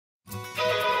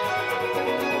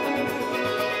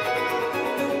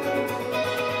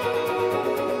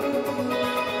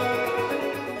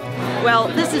Well,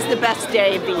 this is the best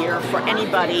day of the year for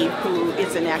anybody who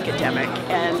is an academic.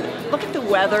 And look at the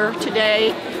weather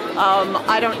today.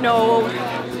 I don't know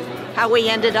how we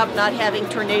ended up not having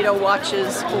tornado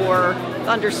watches or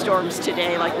thunderstorms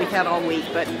today like we've had all week,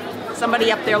 but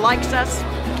somebody up there likes us,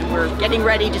 and we're getting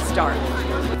ready to start.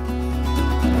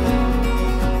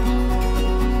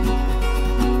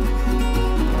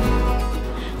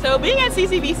 So being at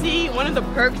CCBC, one of the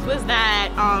perks was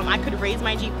that I could raise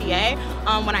my GPA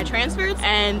when I transferred,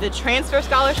 and the transfer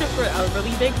scholarships were a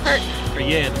really big perk.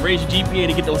 Yeah, to raise your GPA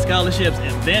to get those scholarships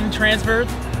and then transfer,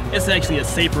 it's actually a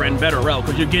safer and better route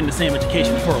because you're getting the same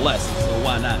education for less, so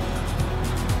why not?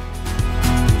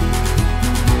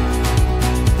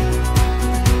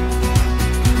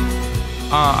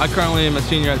 I currently am a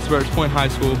senior at Spurs Point High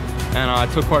School, and I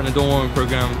took part in the dual enrollment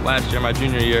program last year, my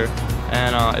junior year.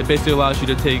 And it basically allows you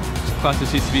to take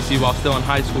classes at CCBC while still in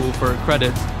high school for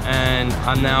credits. And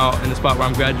I'm now in the spot where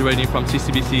I'm graduating from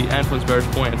CCBC and from Spurs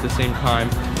Point at the same time.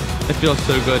 It feels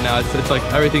so good now. It's like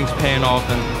everything's paying off,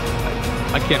 and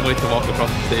I can't wait to walk across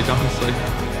the stage, honestly.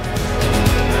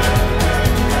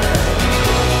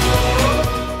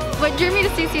 What drew me to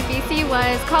CCBC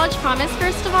was College Promise,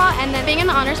 first of all, and then being in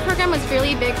the honors program was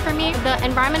really big for me. The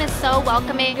environment is so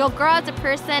welcoming. You'll grow as a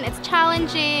person, it's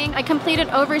challenging. I completed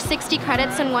over 60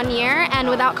 credits in 1 year, and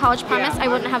without College Promise, I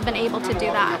wouldn't have been able to do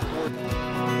that.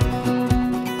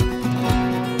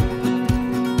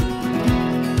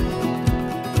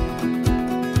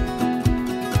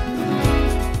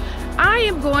 I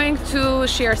am going to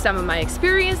share some of my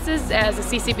experiences as a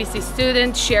CCBC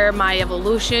student, share my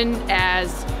evolution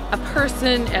as a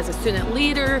person, as a student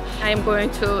leader. I am going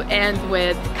to end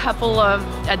with a couple of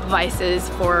advices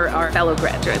for our fellow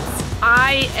graduates.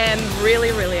 I am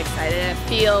really, really excited. I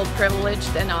feel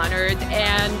privileged and honored,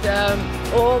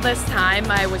 and all this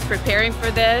time I was preparing for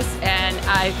this, and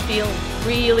I feel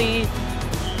really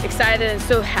excited and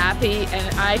so happy,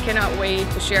 and I cannot wait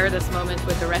to share this moment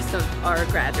with the rest of our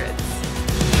graduates.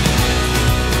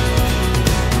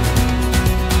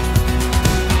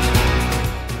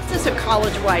 This is a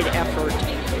college-wide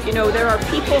effort. You know, there are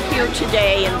people here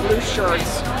today in blue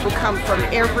shirts who come from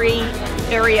every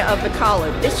area of the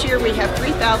college. This year we have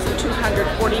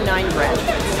 3,249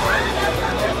 graduates.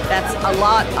 That's a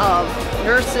lot of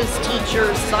nurses,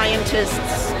 teachers,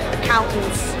 scientists,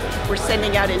 accountants we're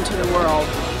sending out into the world.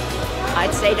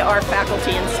 I'd say to our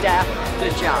faculty and staff,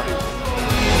 good job.